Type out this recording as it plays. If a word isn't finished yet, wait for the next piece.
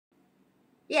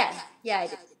Yeah, yeah, I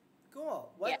did. Cool.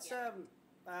 Yeah.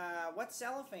 What's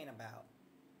Cellophane about?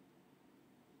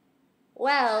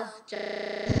 Well,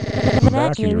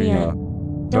 Bacteria,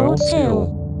 Dole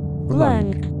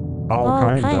Blank, all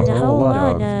kind a whole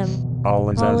lot of, all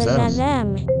is as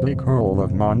them, big hole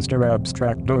of monster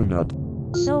abstract donut.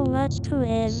 So much to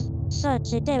is,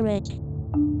 such a derrick.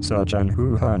 Such an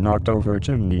hoo-ha knocked over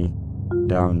chimney,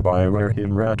 down by where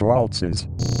him rat waltzes.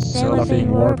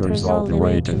 Cellophane warpers all the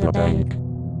way to the bank.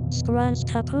 Scrunch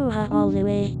tapuha all the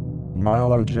way.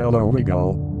 Milo jello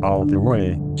wiggle, all the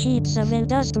way. Heaps of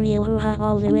industrial hoo-ha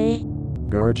all the way.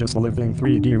 Gorgeous living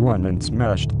 3D 1 and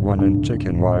smashed, 1 and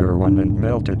chicken wire, 1 and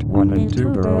melted, 1 and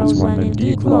tuberose, 1 and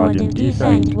declawed and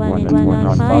defanged, 1 and 1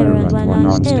 on fire and 1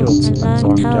 on stilts, and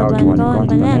zonked out, 1 gone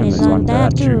bananas on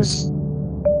that juice.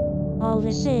 All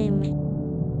the same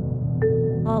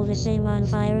on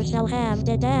fire shall have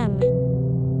the dam.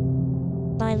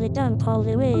 By the dump all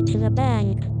the way to the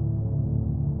bank.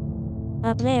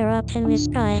 Up there up in the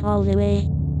sky all the way.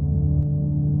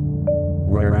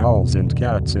 Where owls and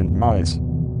cats and mice.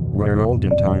 Where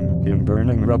olden time, him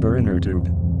burning rubber inner tube.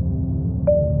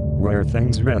 Where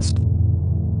things rest.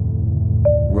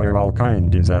 Where all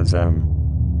kind is as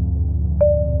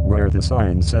where the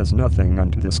sign says nothing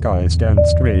and the sky stands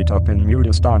straight up in mute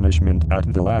astonishment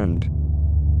at the land.